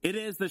It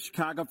is the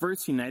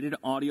ChicagoVerseUniteD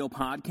audio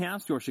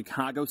podcast, your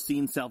Chicago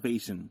scene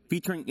salvation,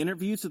 featuring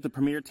interviews with the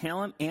premier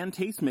talent and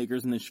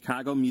tastemakers in the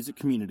Chicago music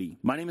community.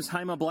 My name is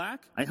Jaime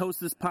Black. I host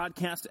this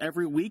podcast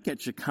every week at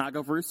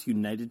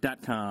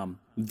ChicagoVerseUniteD.com.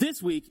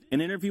 This week,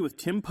 an interview with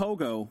Tim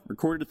Pogo,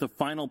 recorded at the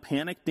final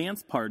Panic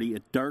dance party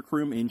at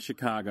Darkroom in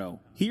Chicago.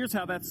 Here's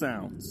how that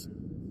sounds.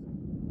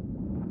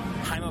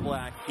 Jaime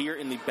Black here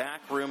in the back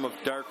room of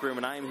Darkroom,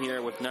 and I am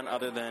here with none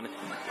other than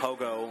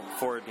Pogo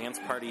for Dance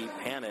Party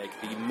Panic,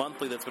 the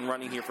monthly that's been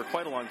running here for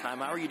quite a long time.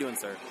 How are you doing,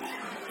 sir?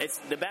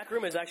 The back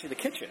room is actually the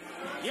kitchen.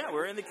 Yeah,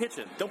 we're in the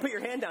kitchen. Don't put your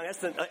hand down.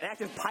 That's an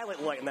active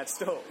pilot light in that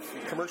stove,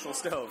 commercial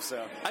stove.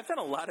 So I've done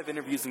a lot of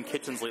interviews in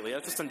kitchens lately. I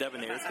was just in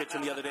Debonair's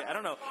kitchen the other day. I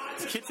don't know.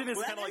 The kitchen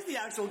is kind of like the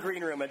actual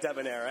green room at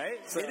Debonair, right?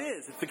 So. It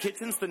is. The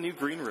kitchen's the new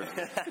green room.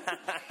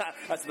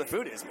 That's what the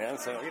food is, man.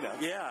 So you know.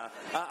 Yeah.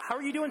 How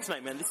are you doing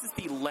tonight, man? This is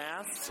the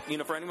last.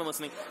 For anyone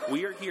listening,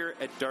 we are here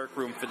at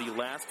Darkroom for the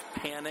last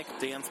Panic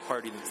dance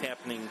party that's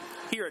happening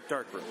here at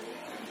Darkroom.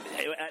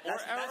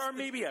 Or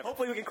maybe ever.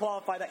 Hopefully we can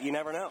qualify that. You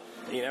never know.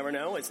 You never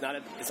know. It's not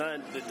a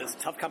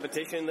tough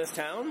competition in this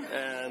town,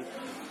 and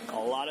a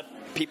lot of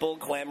people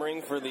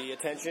clamoring for the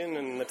attention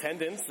and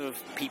attendance of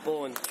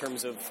people in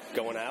terms of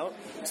going out,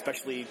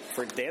 especially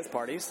for dance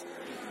parties.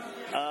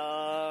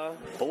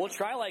 But we'll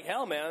try like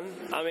hell, man.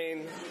 I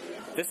mean,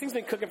 this thing's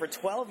been cooking for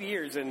 12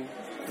 years, and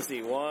let's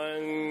see,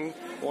 one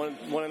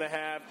and a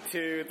half,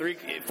 2, 3,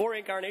 4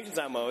 incarnations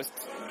almost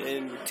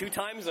in 2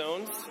 time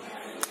zones,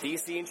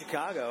 DC and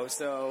Chicago.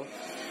 So,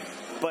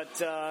 we'll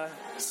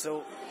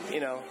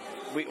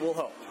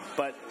hope.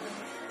 But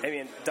I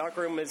mean,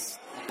 Darkroom is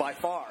by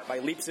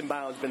leaps and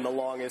bounds, been the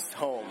longest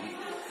home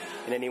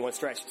in any one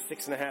stretch.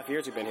 6.5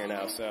 years we've been here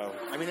now, so.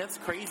 I mean, that's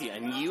crazy.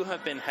 And you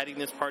have been heading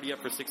this party up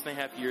for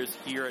 6.5 years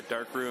here at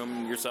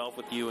Darkroom yourself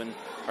with you and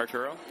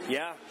Arturo?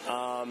 Yeah.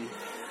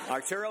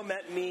 Arturo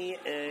met me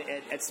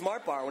at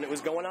Smart Bar when it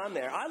was going on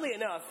there. Oddly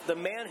enough, the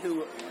man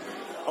who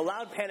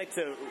allowed Panic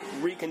to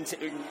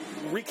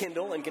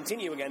rekindle and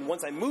continue again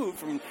once I moved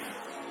from...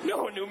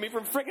 No one knew me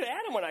from frickin'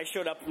 Adam when I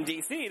showed up from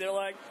D.C. They're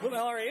like, "Who the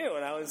hell are you?"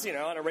 And I was,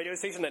 on a radio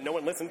station that no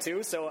one listened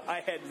to, so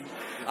I had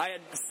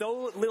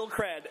so little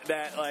cred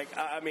that, I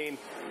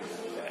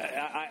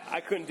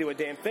couldn't do a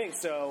damn thing.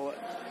 So,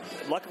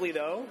 luckily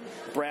though,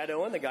 Brad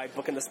Owen, the guy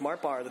booking the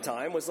Smart Bar at the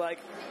time, was like,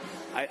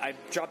 I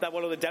dropped out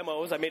one of the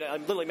demos. I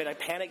literally made a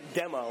Panic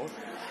demo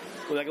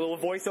with like a little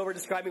voiceover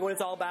describing what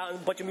it's all about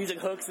and a bunch of music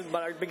hooks and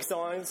about our big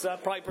songs.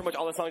 Probably pretty much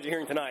all the songs you're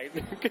hearing tonight.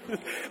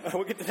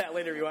 We'll get to that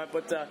later if you want,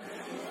 but.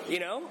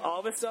 All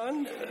of a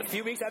sudden, a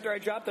few weeks after I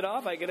dropped it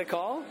off, I get a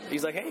call.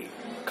 He's like, "Hey,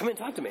 come in and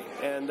talk to me."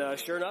 And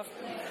sure enough,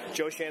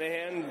 Joe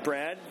Shanahan,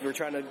 Brad, we're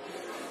trying to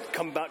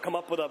come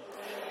up with a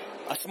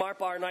Smart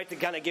Bar night to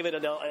kind of give it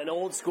an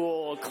old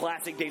school,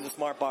 classic days of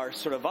Smart Bar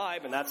sort of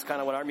vibe, and that's kind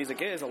of what our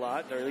music is a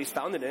lot, or at least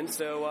found it in.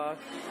 So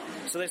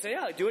they say,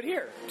 "Yeah, do it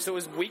here." So it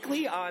was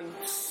weekly on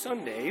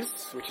Sundays,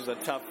 which is a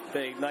tough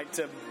night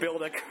to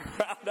build a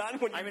crowd on.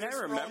 I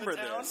remember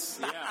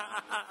this. Yeah.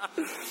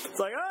 It's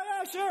like, oh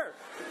yeah, sure.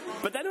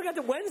 But then we got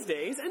to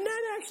Wednesdays, and then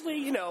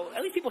actually,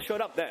 at least people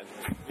showed up then.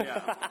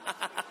 Yeah.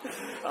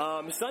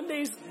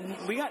 Sundays,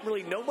 we got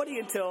really nobody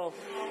until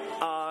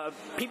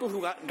people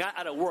who got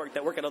out of work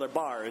that work at other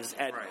bars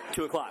at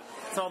 2 o'clock.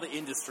 It's all the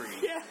industry.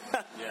 Yeah.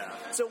 Yeah.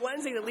 So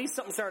Wednesday, at least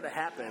something started to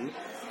happen.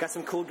 Got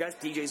some cool guest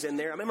DJs in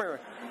there. I remember,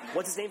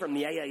 what's his name from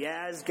the Yeah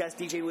Yeahs guest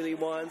DJ with me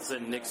once. Is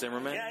it Nick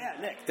Zimmerman? Yeah,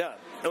 Nick, duh.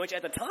 Which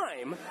at the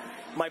time,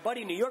 my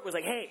buddy in New York was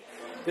like, "Hey,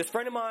 this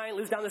friend of mine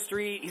lives down the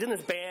street. He's in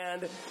this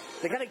band.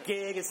 They got a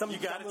gig. It's some. You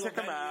gotta check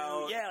him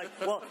out. Yeah,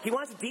 he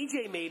wants to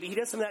DJ maybe. He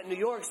does some of that in New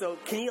York. So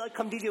can he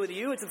come DJ with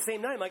you? It's the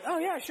same night." I'm like, "Oh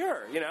yeah,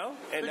 sure." And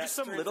there's just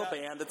some little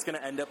band that's gonna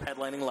end up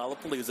headlining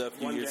Lollapalooza a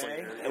few years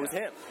later. It was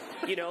him.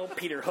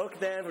 Peter Hook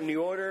then from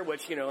New Order,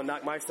 which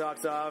knocked my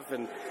socks off,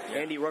 and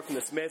Andy Rourke from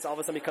the Smiths. All of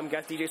a sudden become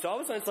guest DJ. So all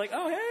of a sudden it's like,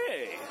 oh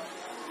hey.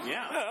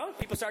 Yeah.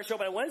 People started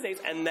showing up on Wednesdays,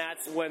 and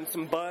that's when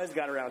some buzz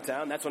got around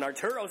town. That's when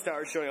Arturo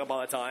started showing up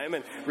all the time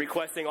and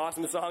requesting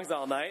awesome songs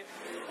all night.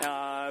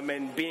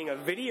 And being a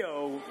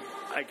video,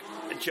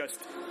 just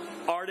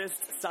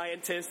artist,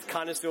 scientist,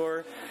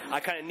 connoisseur, I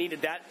kind of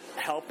needed that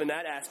help in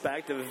that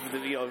aspect of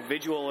the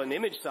visual and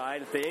image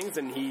side of things.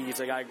 And he's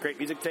like, I got great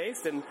music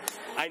taste, and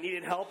I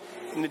needed help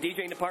in the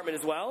DJing department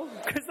as well,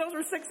 because those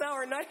were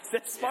 6-hour nights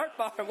at Smart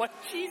Bar. What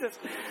Jesus?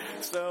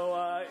 So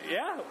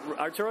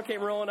Arturo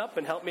came rolling up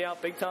and helped me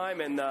out big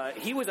time, and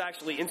he was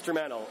actually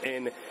instrumental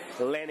in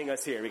landing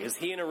us here, because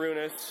he and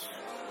Arunas,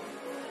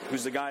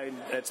 who's the guy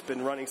that's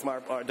been running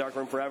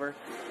Darkroom forever,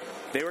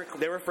 they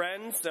were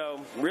friends,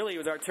 so really it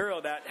was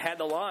Arturo that had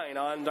the line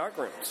on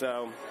Darkroom.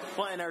 So,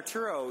 well, and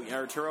Arturo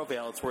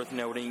Vale, it's worth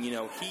noting,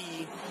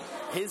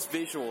 his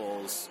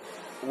visuals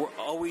were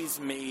always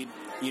made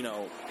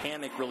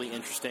Panic really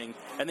interesting.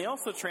 And they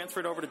also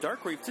transferred over to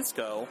Darkwave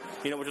Disco,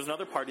 which was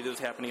another party that was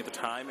happening at the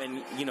time,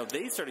 and,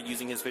 they started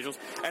using his visuals.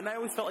 And I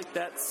always felt like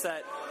that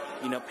set,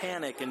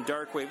 Panic and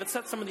Darkwave, it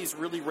set some of these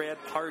really rad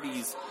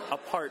parties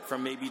apart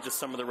from maybe just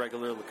some of the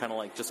regular kind of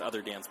like just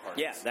other dance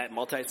parties. Yeah, that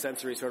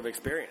multi-sensory sort of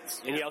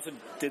experience. And he also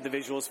did the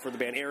visuals for the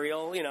band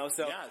Ariel,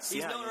 so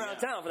he's known around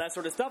town for that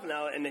sort of stuff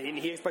now, and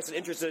he expressed an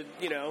interest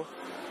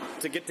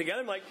to get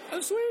together. I'm like,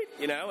 oh, sweet,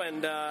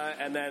 and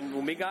then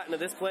when we got into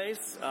this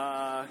place,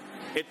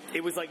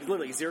 it was like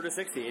literally 0 to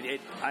 60.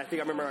 I think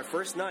I remember our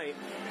first night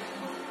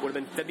would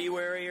have been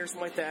February or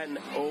something like that in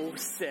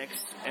 2006,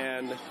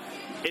 and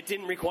it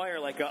didn't require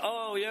like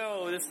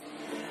this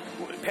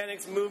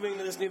Panic's moving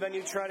to this new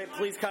venue,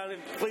 please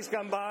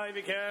come by if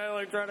you can,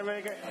 like try to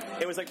make it.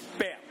 It was like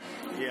bam.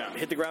 Yeah.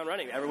 Hit the ground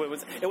running. Everyone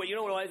was, you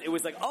know what it was? It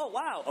was like, oh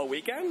wow, a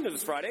weekend? It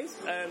was Fridays.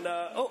 And,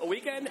 a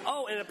weekend?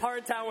 Oh, in a part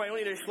of town where I don't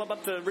need to schlep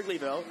up to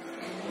Wrigleyville.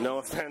 No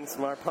offense,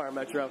 our part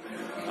metro.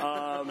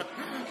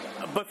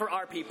 But for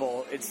our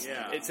people, it's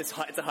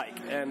a hike.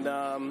 And,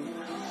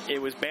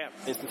 it was bam,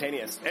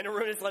 instantaneous. And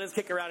Arun just let us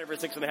kick around it for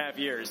 6.5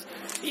 years.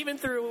 Even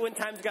through when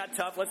times got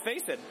tough, let's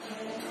face it.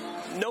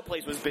 No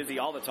place was busy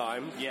all the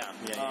time. Yeah.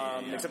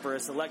 Except for a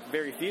select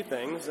very few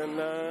things.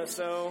 And,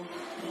 so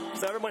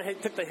everyone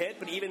took the hit,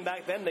 but even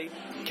back then they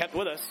kept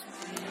with us.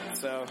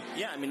 So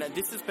yeah, I mean,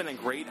 this has been a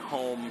great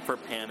home for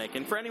Panic,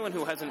 and for anyone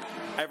who hasn't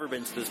ever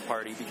been to this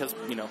party, because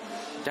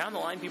down the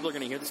line people are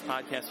going to hear this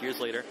podcast years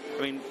later.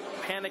 I mean,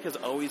 Panic has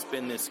always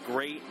been this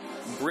great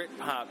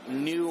Britpop,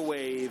 new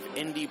wave,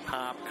 indie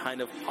pop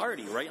kind of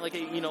party, right? Like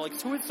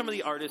who are some of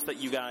the artists that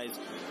you guys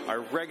are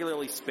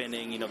regularly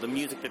spinning? The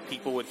music that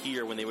people would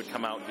hear when they would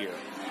come out here.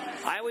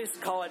 I always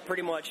call it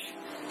pretty much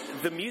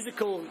the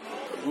musical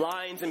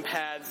lines and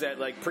paths that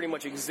like pretty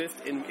much exist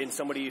in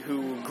somebody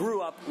who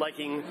grew up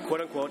liking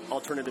quote unquote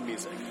alternative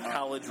music,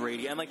 college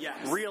radio, and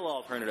real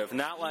alternative,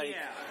 not like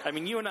I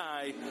mean, you and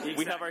I,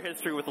 we have our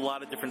history with a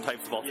lot of different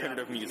types of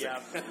alternative music.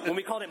 Yeah. When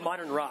we called it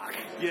modern rock,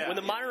 when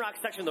the modern rock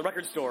section of the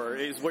record store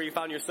is where you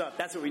found your stuff,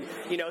 that's what we,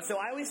 So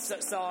I always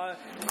saw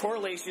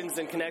correlations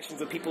and connections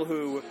with people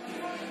who,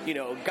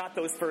 got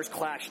those first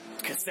Clash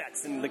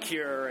cassettes and The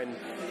Cure, and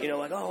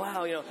like, oh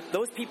wow,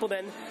 those people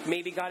then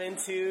maybe got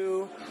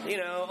into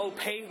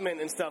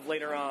Pavement and stuff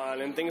later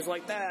on and things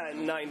like that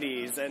in the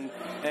 90s, and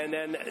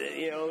then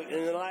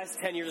in the last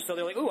 10 years or so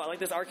they're like, ooh, I like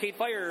this Arcade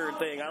Fire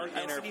thing, I like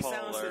the LCD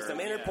sound system,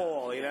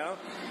 Interpol,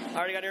 I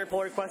already got an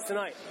Interpol request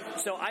tonight.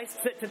 So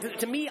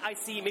to me I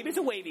see, maybe it's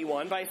a wavy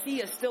one, but I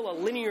see still a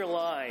linear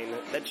line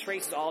that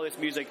traces all this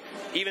music,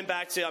 even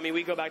back to,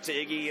 we go back to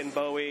Iggy and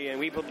Bowie, and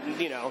we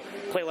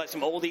play like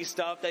some oldie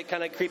stuff that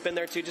kind of creep in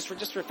there too,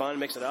 just for fun,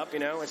 mix it up,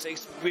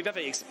 we've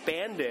definitely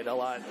expanded a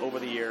lot over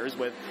the years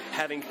with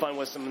having fun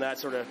with some of that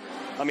sort of,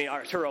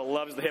 Arturo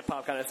loves the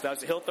hip-hop kind of stuff,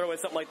 so he'll throw in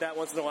something like that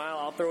once in a while.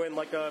 I'll throw in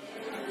like a,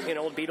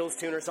 old Beatles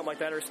tune or something like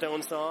that, or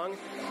Stone song.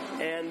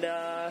 And,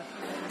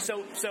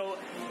 so,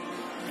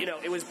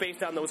 it was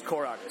based on those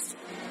core artists.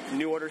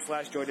 New Order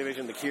 / Joy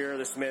Division, The Cure,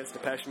 The Smiths,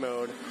 Depeche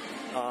Mode,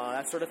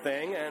 that sort of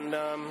thing. And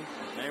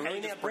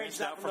really just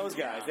branched out from those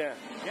guys.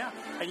 Yeah.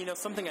 And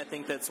something I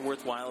think that's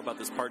worthwhile about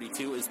this party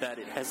too is that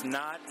it has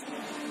not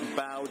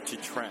bowed to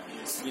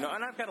trends. And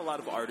I've got a lot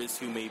of artists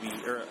who maybe,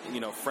 or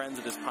friends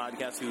of this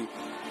podcast who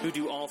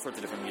do all sorts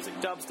of different music,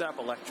 dubstep,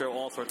 electro,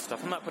 all sorts of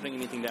stuff. I'm not putting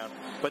anything down,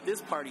 but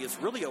this party has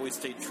really always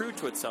stayed true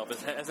to itself. It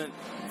hasn't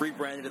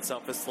rebranded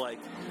itself as like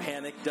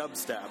Panic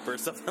dubstep or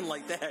something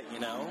like that.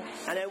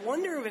 And I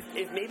wonder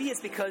if maybe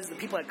it's because the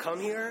people that come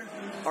here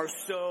are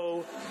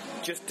so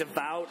just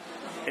devout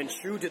and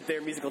true to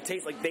their musical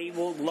taste. Like, they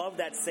will love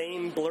that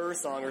same Blur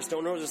song or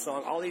Stone Roses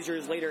song all these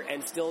years later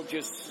and still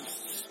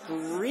just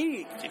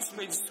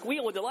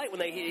squeal with delight when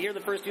they hear the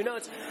first two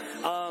notes,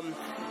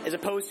 as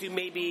opposed to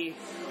maybe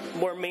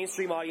more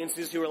mainstream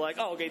audiences who are like,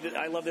 oh, okay,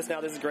 I love this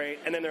now, this is great,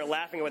 and then they're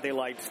laughing at what they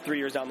liked 3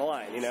 years down the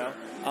line, Sure.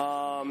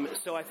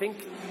 So I think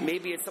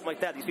maybe it's something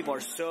like that. These people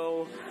are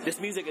this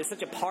music is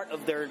such a part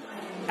of their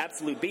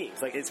absolute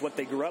beings. Like, it's what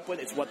they grew up with,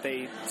 it's what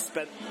they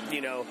spent,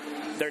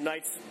 their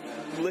nights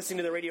listening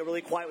to the radio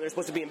really quiet when they're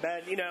supposed to be in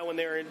bed, when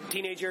they're a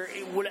teenager,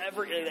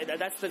 whatever.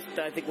 That's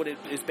I think what it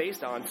is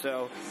based on.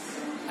 So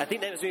I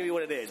think that's maybe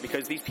what it is,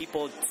 because these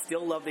people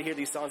still love to hear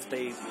these songs that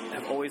they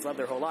have always loved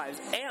their whole lives.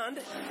 And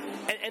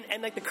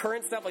like the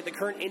current stuff, like the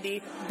current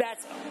indie,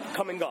 that's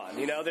come and gone.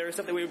 There's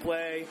something we would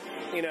play,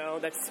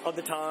 that's of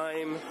the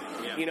time,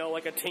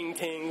 like a Ting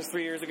Tings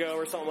 3 years ago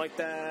or something like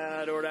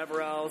that, or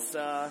whatever else.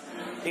 Last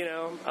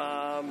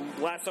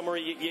summer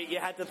you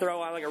had to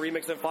throw on like a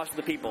remix of Foster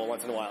the People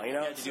once in a while, You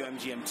had to do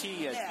MGMT,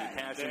 you had to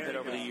do Passion Pit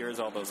over the years,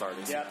 all those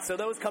artists. Yeah, so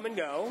those come and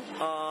go.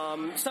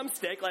 Some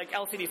stick, like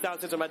LCD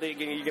Sound System, I think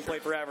you can play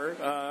forever.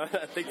 I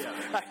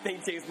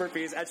think James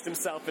Murphy has etched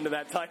himself into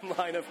that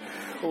timeline of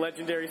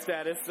legendary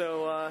status.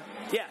 So,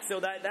 so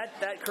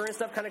that current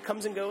stuff kind of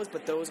comes and goes,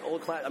 but those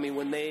old class,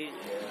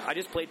 I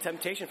just played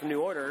Temptation from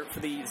New Order for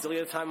the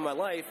zillionth time of my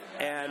life,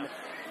 and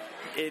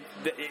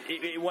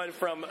it went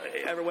from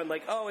everyone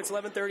like, oh, it's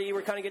 11:30,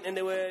 we're kind of getting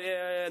into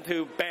it,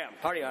 to bam,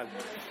 party on.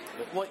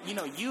 Well,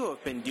 you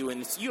have been doing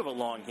this. You have a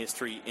long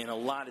history in a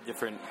lot of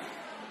different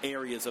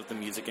areas of the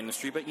music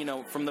industry, but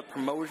from the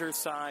promoter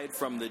side,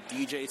 from the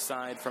DJ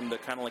side, from the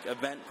kind of like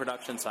event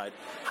production side,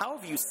 how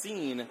have you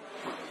seen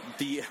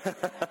the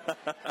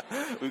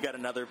we've got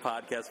another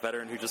podcast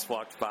veteran who just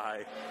walked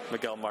by,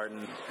 Miguel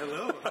Martin.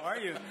 Hello, how are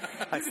you?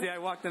 I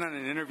walked in on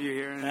an interview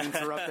here and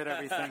interrupted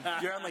everything.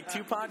 You're on like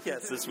 2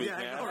 podcasts this week,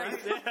 man. Know, right?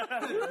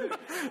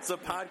 It's a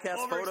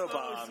podcast photo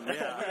bomb.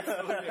 Yeah.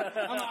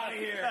 I'm out of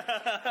here.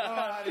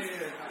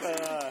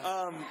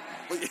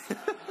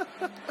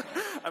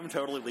 I'm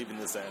totally leaving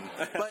this in.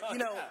 But,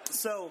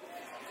 so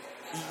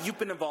you've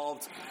been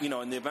involved,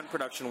 in the event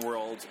production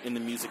world, in the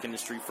music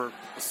industry for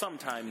some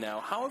time now.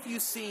 How have you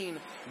seen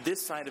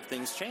this side of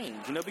things change?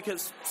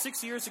 Because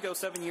 6 years ago,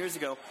 7 years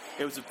ago,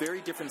 it was a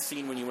very different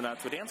scene when you went out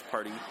to a dance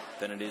party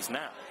than it is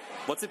now.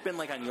 What's it been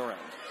like on your end?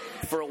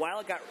 For a while,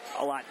 it got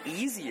a lot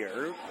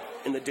easier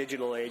in the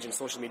digital age and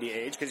social media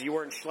age because you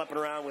weren't schlepping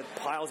around with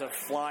piles of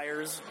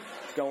flyers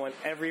going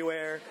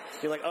everywhere.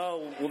 You're like,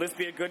 oh, will this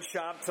be a good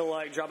shop to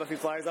like drop a few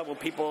flyers up? Will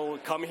people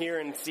come here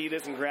and see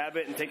this and grab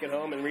it and take it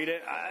home and read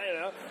it? I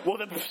don't know. Will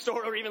the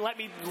store even let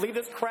me leave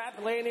this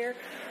crap laying here?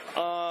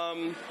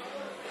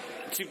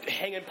 To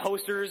hanging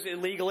posters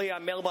illegally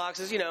on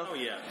mailboxes, Oh,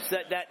 yeah. So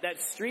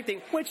that street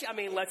thing, which,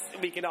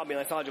 we can all be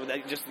nostalgic with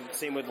that, just the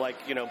same with, like,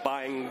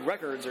 buying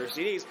records or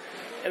CDs.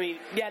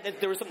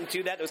 There was something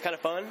to that was kind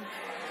of fun,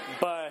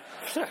 but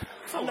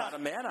it's a lot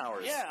of man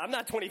hours. Yeah, I'm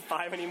not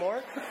 25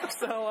 anymore.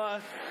 So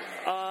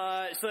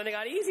then it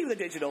got easy with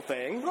the digital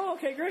thing. Oh,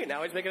 okay, great.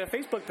 Now he's making a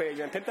Facebook page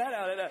and pimp that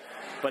out.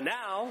 But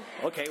now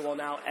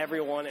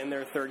everyone and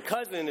their third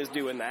cousin is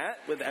doing that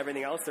with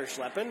everything else they're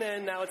schlepping,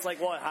 and now it's like,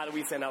 well, how do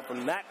we stand out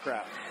from that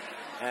crowd?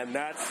 And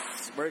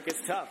that's where it gets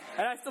tough.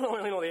 And I still don't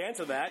really know the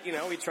answer to that.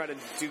 We try to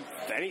do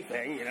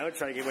anything,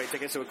 try to give away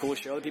tickets to a cool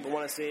show that people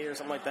want to see or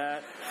something like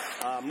that.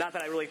 Not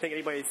that I really think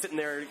anybody's sitting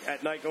there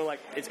at night going like,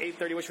 it's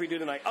 8:30, what should we do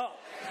tonight? Oh,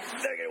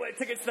 they're giving away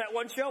tickets to that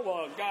one show.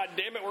 Well, god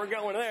damn it, we're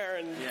going there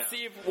and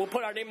see if we'll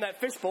put our name in that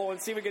fishbowl and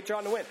see if we get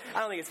drawn to win. I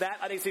don't think it's that.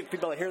 I think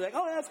people here are like,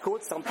 oh, that's cool.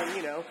 It's something,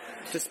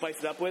 to spice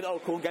it up with.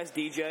 Oh, cool guest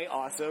DJ.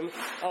 Awesome.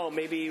 Oh,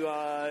 maybe,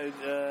 I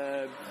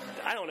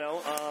don't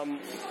know.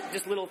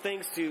 Just little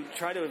things to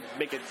try to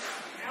make it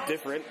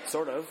different,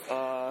 sort of,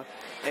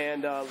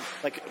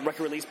 like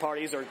record release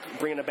parties or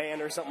bringing a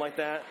band or something like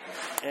that,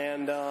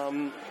 and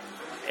I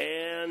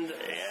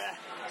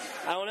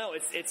don't know.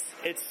 It's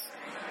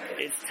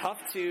tough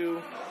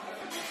to.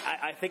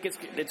 I think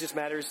it just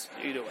matters.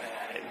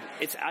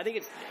 I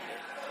think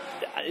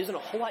there isn't a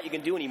whole lot you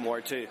can do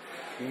anymore to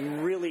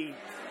really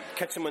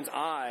catch someone's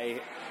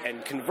eye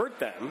and convert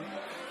them.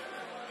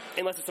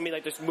 Unless it's somebody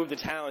like just moved to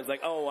town, it's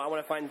like, oh, I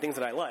want to find things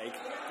that I like.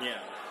 Yeah.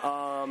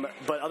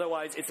 But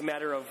otherwise, it's a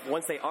matter of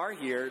once they are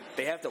here,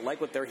 they have to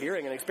like what they're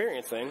hearing and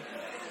experiencing,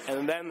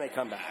 and then they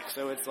come back.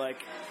 So it's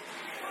like,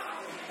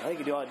 I think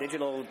you can do all the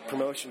digital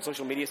promotion,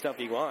 social media stuff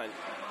you want.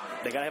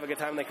 They gotta have a good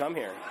time when they come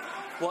here.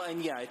 Well,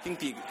 and I think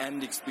the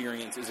end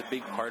experience is a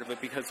big part of it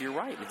because you're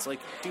right. It's like,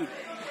 dude,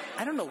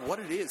 I don't know what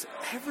it is.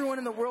 Everyone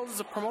in the world is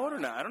a promoter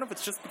now. I don't know if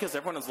it's just because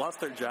everyone has lost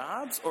their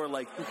jobs or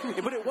like,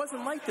 but it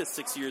wasn't like this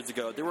 6 years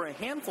ago. There were a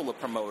handful of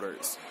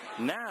promoters.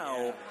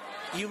 Now,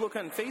 you look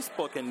on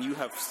Facebook and you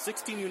have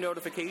 60 new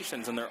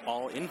notifications and they're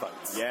all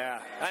invites. Yeah.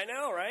 I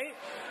know, right?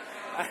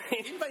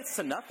 Invites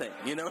to nothing,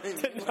 To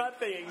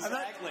nothing,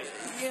 exactly.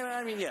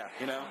 Yeah.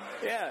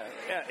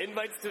 Yeah,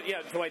 invites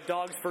to my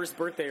dog's first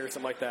birthday or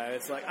something like that.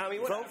 It's like,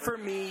 whatever. Vote for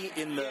me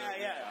in the...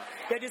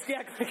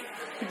 exactly.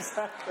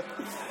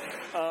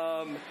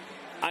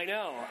 I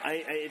know.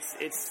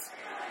 It's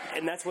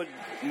and that's what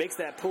makes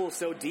that pool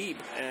so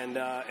deep and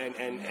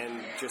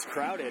just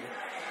crowded.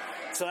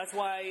 So that's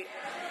why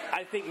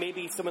I think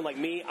maybe someone like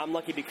me, I'm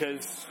lucky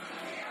because,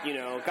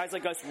 guys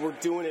like us were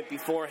doing it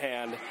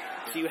beforehand.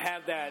 So you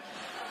have that,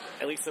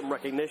 at least some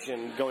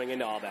recognition going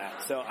into all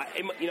that. So,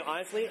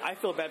 honestly, I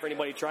feel bad for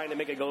anybody trying to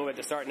make a go of it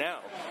to start now.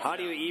 How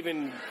do you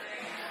even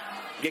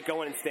get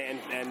going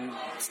and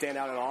stand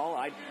out at all?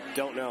 I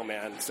don't know,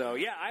 man. So,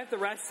 I have to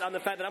rest on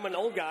the fact that I'm an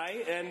old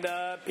guy and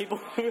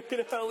people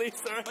at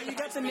least are... But you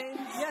got the name,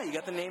 you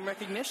got the name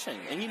recognition.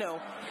 And,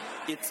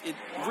 it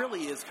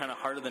really is kind of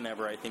harder than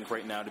ever, I think,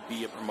 right now to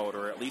be a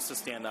promoter, or at least to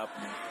stand up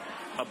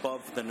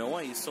above the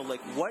noise. So, like,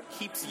 what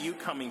keeps you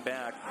coming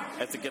back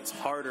as it gets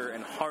harder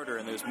and harder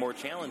and there's more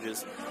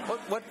challenges?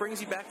 What brings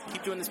you back to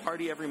keep doing this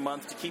party every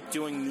month, to keep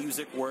doing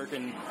music work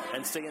and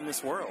stay in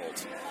this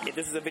world? If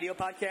this is a video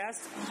podcast,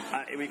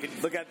 we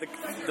could look at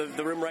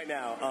the room right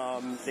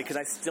now, because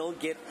I still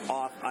get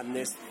off on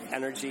this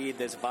energy,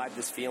 this vibe,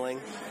 this feeling.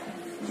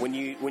 When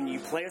you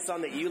play a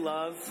song that you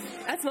love,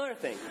 that's another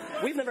thing.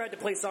 We've never had to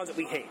play songs that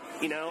we hate,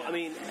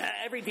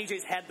 every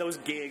DJ's had those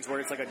gigs where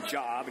it's like a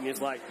job and you're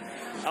just like,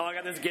 oh, I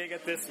got this gig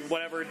at this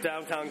whatever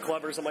downtown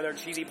club or something like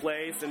that, cheesy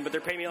place, but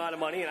they're paying me a lot of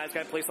money and I just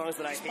gotta play songs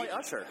that I hate. Play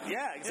Usher.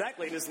 Yeah,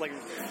 exactly. Just like,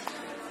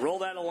 roll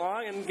that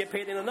along and get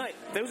paid at the end of the night.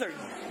 Those are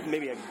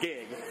maybe a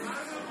gig,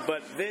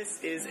 but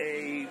this is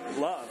a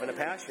love and a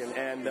passion.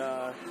 And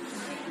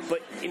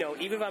but you know,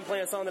 even if I'm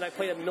playing a song that I've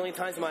played a million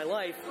times in my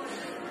life,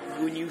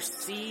 when you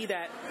see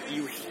that,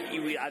 you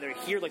either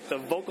hear like the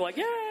vocal, like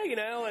yeah, you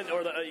know,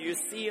 or you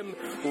see him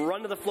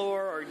run to the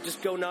floor or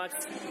just go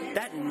nuts.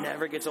 That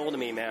never gets old to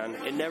me, man.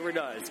 It never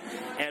does.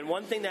 And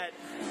one thing that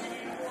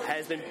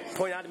has been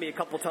pointed out to me a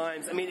couple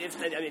times. I mean, it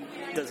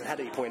doesn't have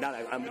to be pointed out.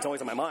 It's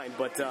always on my mind.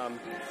 But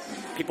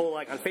people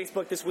like on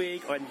Facebook this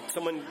week, and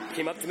someone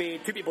came up to me.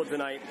 2 people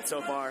tonight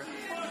so far.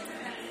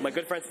 My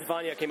good friend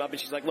Stefania came up and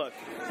she's like, look,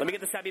 let me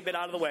get this happy bit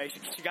out of the way.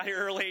 She got here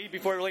early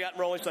before it really got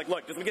rolling. She's like,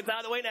 look, just let me get this out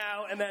of the way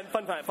now, and then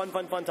fun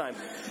time.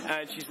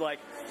 And she's like,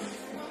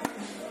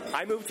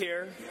 I moved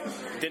here,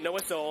 didn't know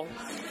a soul.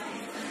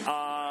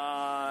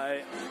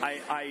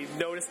 I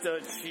noticed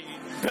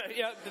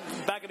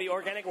back in the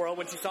organic world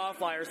when she saw a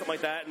flyer or something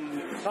like that,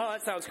 and oh,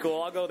 that sounds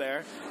cool, I'll go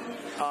there.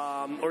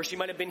 Or she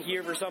might have been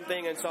here for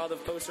something and saw the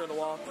poster on the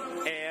wall,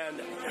 and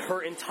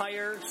her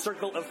entire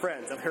circle of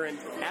friends, of her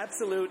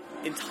absolute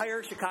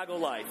entire Chicago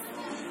life,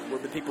 were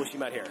the people she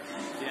met here.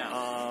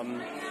 Yeah.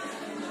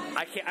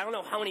 I don't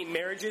know how many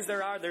marriages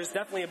there are. There's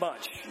definitely a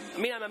bunch. I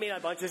mean, a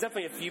bunch. There's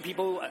definitely a few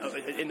people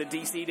in the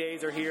DC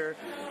days are here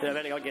that have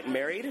ended up getting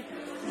married.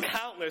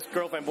 Countless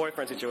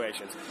girlfriend-boyfriend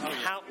situations.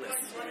 Countless.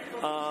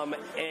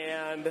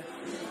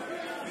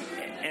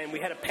 And we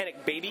had a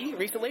panic baby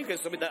recently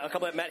because a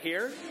couple that met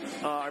here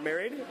are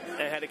married and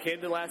had a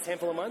kid the last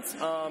handful of months.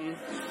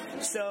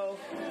 So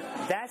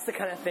that's the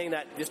kind of thing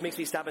that just makes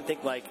me stop and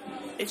think, like,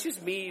 it's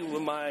just me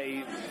with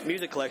my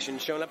music collection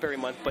showing up every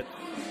month, but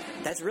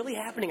that's really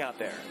happening out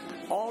there.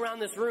 All around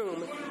this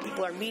room,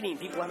 people are meeting,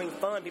 people are having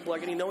fun, people are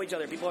getting to know each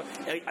other,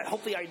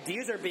 hopefully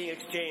ideas are being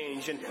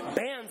exchanged, and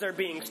bands are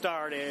being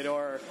started,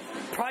 or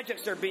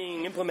projects are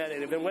being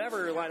implemented, and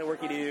whatever line of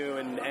work you do,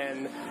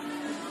 and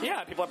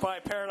yeah, people are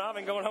probably pairing off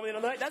and going home at the end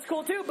of the night. That's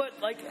cool too, but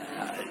like,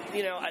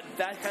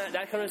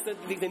 that kind of stuff,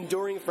 these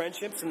enduring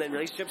friendships and then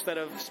relationships that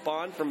have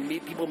spawned from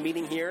people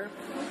meeting here.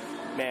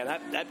 Man,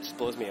 that just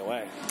blows me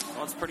away.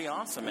 Well, it's pretty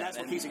awesome. And that's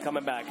what keeps it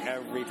coming back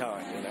every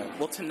time, you know.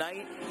 Well,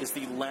 tonight is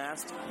the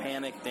last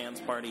Panic dance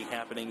party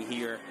happening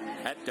here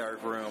at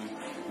Darkroom.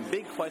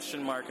 Big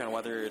question mark on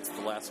whether it's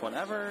the last one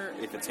ever,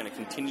 if it's going to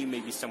continue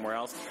maybe somewhere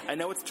else. I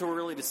know it's too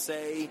early to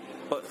say,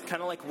 but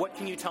kind of like, what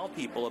can you tell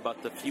people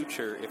about the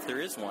future, if there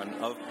is one,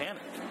 of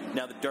Panic,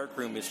 now that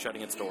Darkroom is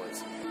shutting its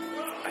doors?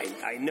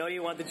 I know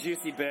you want the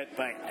juicy bit,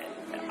 but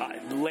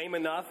lame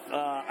enough,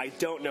 I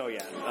don't know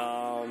yet.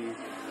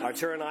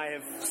 Artur and I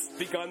have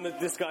begun the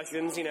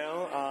discussions, you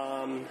know,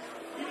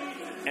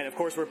 and of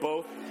course we're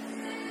both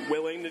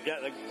willing to,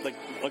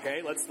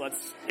 okay, let's.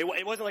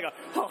 It wasn't like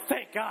oh,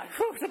 thank God,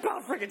 it's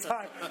about freaking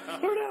time,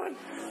 we're done.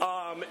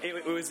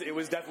 It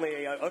was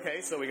definitely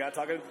okay. So we got to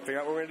talk and figure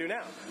out what we're gonna do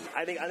now.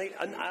 I think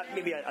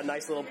maybe a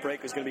nice little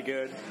break is gonna be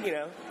good, you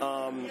know,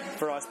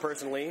 for us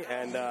personally.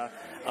 And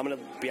I'm gonna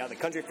be out of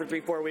the country for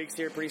 3-4 weeks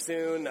here pretty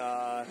soon.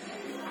 So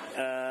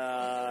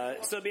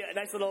it'll be a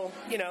nice little,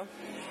 you know.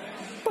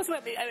 Plus,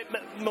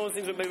 most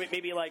things would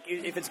maybe like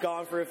if it's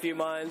gone for a few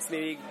months,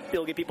 maybe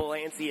it'll get people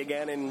antsy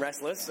again and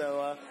restless.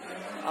 So,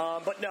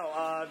 but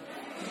no,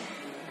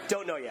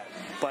 don't know yet.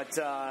 But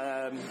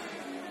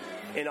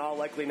in all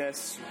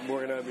likeliness,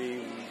 we're gonna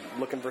be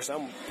looking for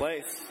some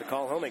place to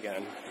call home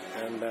again,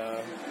 and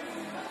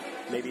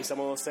maybe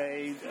someone will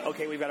say,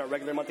 okay, we've got a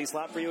regular monthly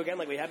slot for you again,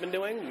 like we have been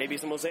doing. Maybe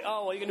someone will say,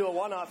 oh, well, you can do a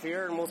one-off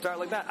here, and we'll start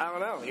like that. I don't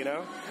know, you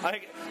know.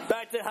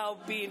 Back to how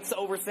being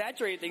so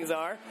oversaturated things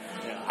are.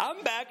 Yeah.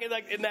 I'm back in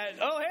that,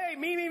 oh, hey,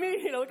 me,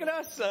 you know, look at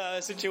us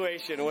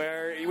situation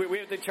where we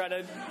have to try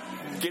to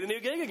get a new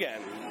gig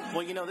again.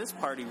 Well, you know, this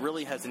party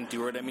really has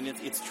endured. I mean,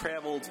 it's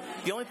traveled.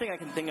 The only thing I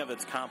can think of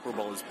that's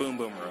comparable is Boom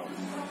Boom Room,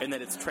 in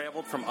that it's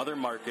traveled from other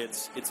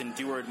markets. It's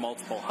endured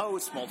multiple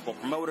hosts, multiple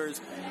promoters,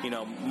 you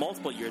know,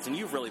 multiple years. And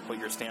you've really put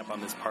your stamp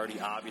on this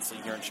party, obviously,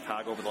 here in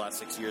Chicago over the last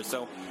 6 years.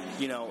 So,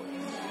 you know,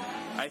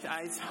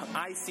 I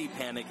see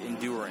Panic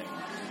enduring.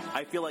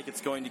 I feel like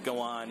it's going to go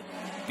on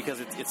because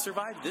it's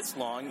survived this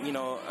long, you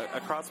know,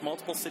 across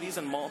multiple cities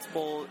and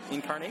multiple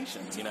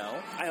incarnations, you know?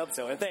 I hope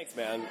so, and thanks,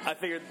 man. I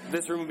figured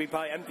this room would be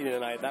probably empty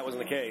tonight if that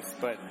wasn't the case,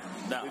 but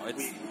no,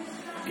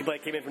 people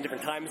that came in from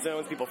different time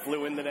zones, people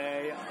flew in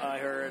today, I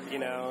heard, you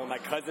know, my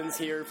cousins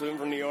here flew in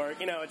from New York,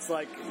 you know, it's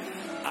like,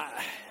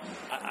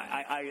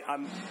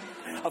 I'm,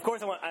 of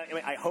course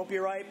I hope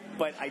you're right,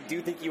 but I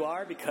do think you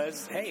are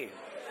because, hey,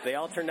 they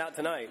all turned out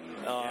tonight.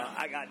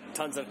 I got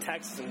tons of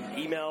texts and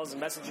emails and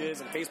messages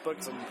and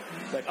Facebooks and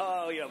like,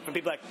 oh, you know, from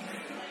people like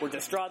were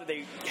distraught that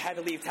they had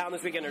to leave town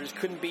this weekend or just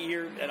couldn't be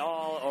here at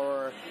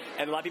all,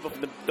 and a lot of people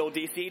from the old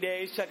DC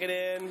days checking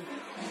in.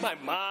 My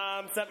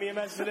mom sent me a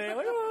message today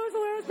like, oh, it's the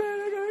last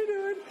Panic, how are you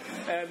doing?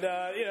 And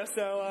you know,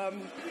 so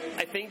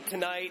I think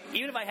tonight,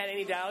 even if I had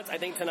any doubts, I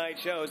think tonight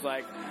shows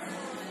like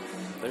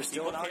There's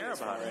still people an care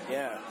audience about for it.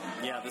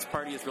 Yeah. This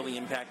party has really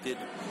impacted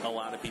a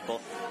lot of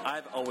people.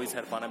 I've always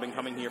had fun. I've been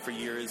coming here for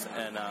years,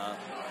 and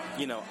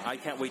I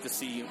can't wait to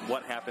see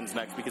what happens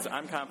next, because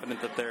I'm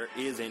confident that there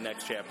is a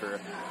next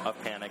chapter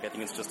of Panic. I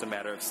think it's just a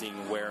matter of seeing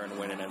where and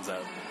when it ends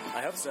up.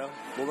 I hope so.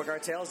 We'll work our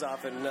tails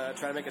off and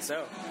try to make it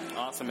so.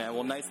 Awesome, man.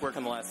 Well, nice work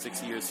in the last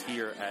 6 years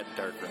here at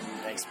Darkroom.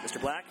 Thanks,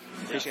 Mr. Black.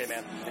 Appreciate it,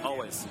 man.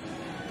 Always.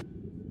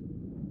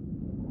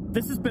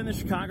 This has been the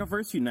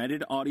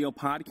ChicagoVerseUniteD audio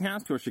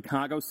podcast for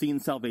Chicago Scene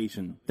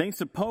Salvation. Thanks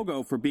to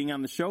Pogo for being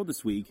on the show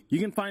this week. You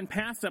can find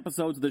past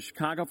episodes of the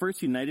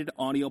ChicagoVerseUniteD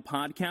audio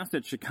podcast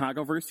at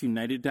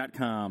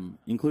ChicagoVerseUniteD.com,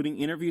 including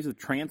interviews with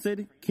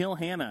Transit, Kill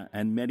Hannah,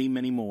 and many,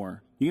 many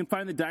more. You can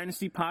find the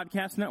Dynasty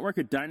Podcast Network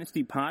at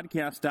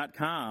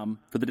DynastyPodcast.com.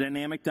 For the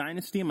Dynamic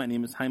Dynasty, my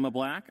name is Haima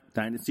Black,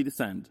 Dynasty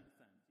Descend.